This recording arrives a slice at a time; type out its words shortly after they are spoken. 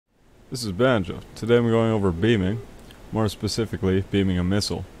This is Banjo. Today I'm going over beaming, more specifically beaming a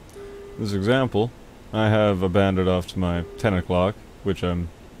missile. In this example, I have a bandit off to my 10 o'clock, which I'm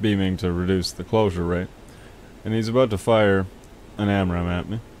beaming to reduce the closure rate, and he's about to fire an AMRAAM at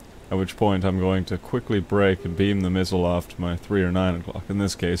me, at which point I'm going to quickly brake and beam the missile off to my 3 or 9 o'clock, in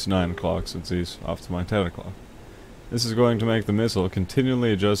this case 9 o'clock since he's off to my 10 o'clock. This is going to make the missile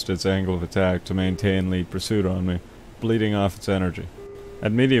continually adjust its angle of attack to maintain lead pursuit on me, bleeding off its energy.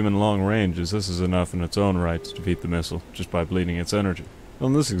 At medium and long ranges, this is enough in its own right to defeat the missile, just by bleeding its energy.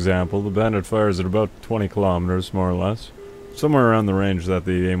 On this example, the bandit fires at about 20 kilometers, more or less, somewhere around the range that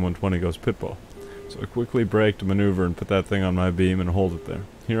the AIM-120 goes pitball. So I quickly brake to maneuver and put that thing on my beam and hold it there.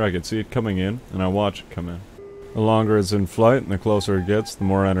 Here I can see it coming in, and I watch it come in. The longer it's in flight and the closer it gets, the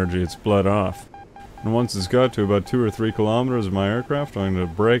more energy it's bled off. And once it's got to about 2 or 3 kilometers of my aircraft, I'm going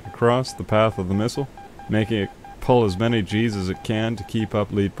to brake across the path of the missile, making it pull as many G's as it can to keep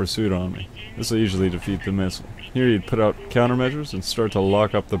up lead pursuit on me. This will usually defeat the missile. Here you'd put out countermeasures and start to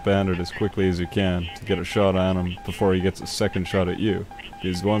lock up the bandit as quickly as you can to get a shot on him before he gets a second shot at you,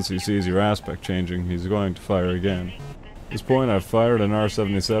 because once he sees your aspect changing, he's going to fire again. At this point I've fired an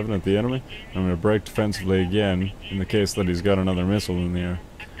R-77 at the enemy. I'm going to brake defensively again in the case that he's got another missile in the air,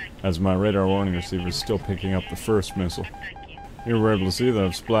 as my radar warning receiver is still picking up the first missile. Here we're able to see that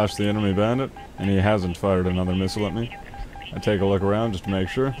I've splashed the enemy bandit, and he hasn't fired another missile at me. I take a look around just to make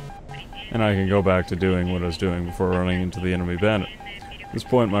sure, and I can go back to doing what I was doing before running into the enemy bandit. At this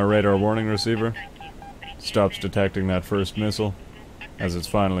point my radar warning receiver stops detecting that first missile, as it's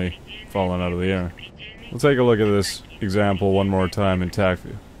finally fallen out of the air. We'll take a look at this example one more time in TAC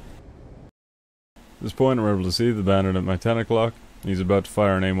view. At this point we're able to see the bandit at my 10 o'clock. He's about to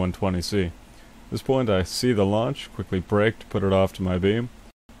fire an AIM-120C. At this point I see the launch, quickly brake to put it off to my beam,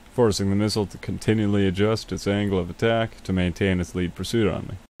 forcing the missile to continually adjust its angle of attack to maintain its lead pursuit on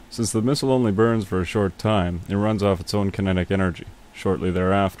me. Since the missile only burns for a short time, it runs off its own kinetic energy shortly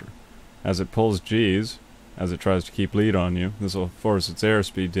thereafter. As it pulls G's, as it tries to keep lead on you, this will force its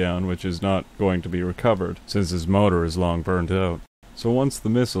airspeed down, which is not going to be recovered since its motor is long burnt out. So once the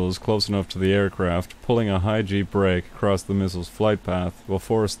missile is close enough to the aircraft, pulling a high G brake across the missile's flight path will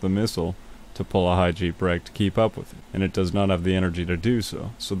force the missile to pull a high G brake to keep up with it, and it does not have the energy to do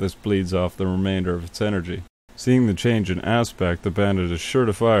so, so this bleeds off the remainder of its energy. Seeing the change in aspect, the bandit is sure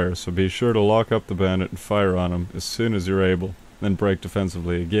to fire, so be sure to lock up the bandit and fire on him as soon as you're able, then brake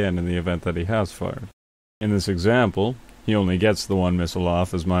defensively again in the event that he has fired. In this example, he only gets the one missile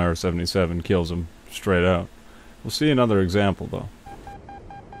off as my R-77 kills him straight out. We'll see another example though.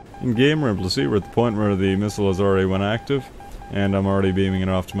 In game we're able to see we're at the point where the missile has already went active, and I'm already beaming it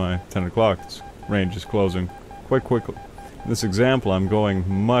off to my 10 o'clock. Its range is closing quite quickly. In this example I'm going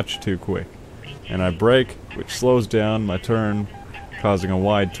much too quick, and I brake, which slows down my turn, causing a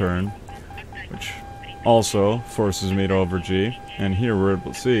wide turn, which also forces me to over-G, and here we're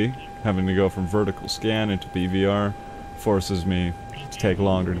able to see, having to go from vertical scan into BVR forces me to take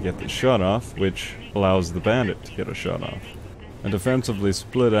longer to get the shot off, which allows the bandit to get a shot off. I defensively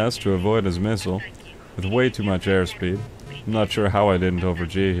split S to avoid his missile, with way too much airspeed. I'm not sure how I didn't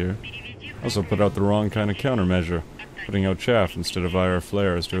over-G here. Also put out the wrong kind of countermeasure, putting out chaff instead of IR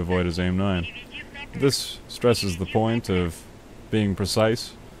flares to avoid his AIM-9. This stresses the point of being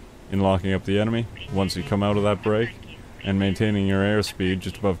precise in locking up the enemy once you come out of that break, and maintaining your airspeed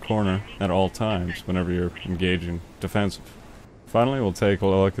just above corner at all times whenever you're engaging defensive. Finally, we'll take a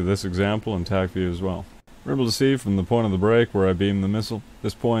look at this example in TAC view as well. We're able to see from the point of the break where I beam the missile. At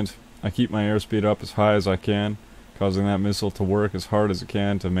this point, I keep my airspeed up as high as I can, causing that missile to work as hard as it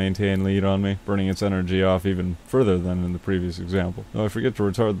can to maintain lead on me, burning its energy off even further than in the previous example. Though I forget to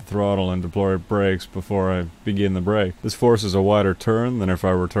retard the throttle and deploy brakes before I begin the brake. This forces a wider turn than if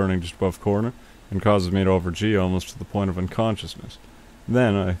I were turning just above corner, and causes me to over-G almost to the point of unconsciousness.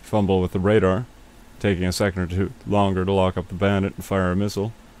 Then I fumble with the radar, taking a second or two longer to lock up the bandit and fire a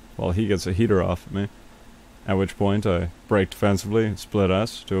missile, while he gets a heater off at me, at which point I brake defensively and split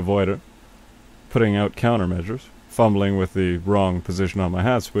S to avoid it, putting out countermeasures, fumbling with the wrong position on my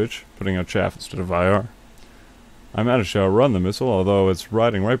hat switch, putting out chaff instead of IR. I managed to outrun the missile, although it's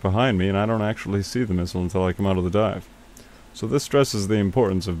riding right behind me and I don't actually see the missile until I come out of the dive. So this stresses the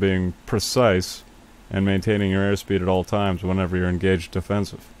importance of being precise and maintaining your airspeed at all times whenever you're engaged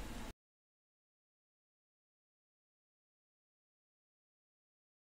defensive.